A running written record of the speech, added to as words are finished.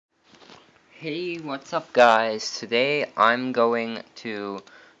Hey, what's up guys? Today I'm going to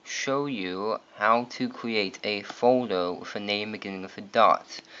show you how to create a folder with a name beginning with a dot.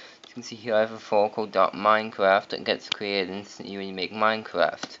 As you can see here I have a folder called .minecraft that gets created instantly when you make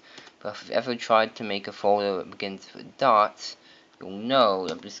Minecraft. But if you've ever tried to make a folder that begins with a dot, you'll know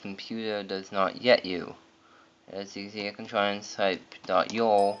that this computer does not get you. As you can see I can try and type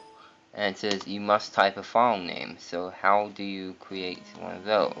 .yol and it says you must type a file name. So how do you create one of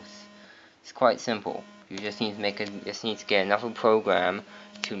those? It's quite simple. You just need to get another program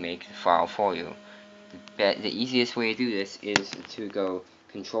to make the file for you. The easiest way to do this is to go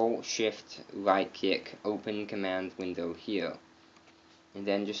Control Shift right click, open command window here, and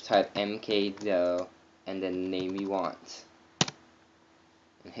then just type mkdir and then the name you want.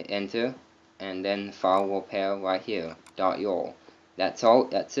 And hit enter, and then the file will appear right here. .yol. That's all.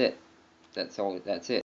 That's it. That's it.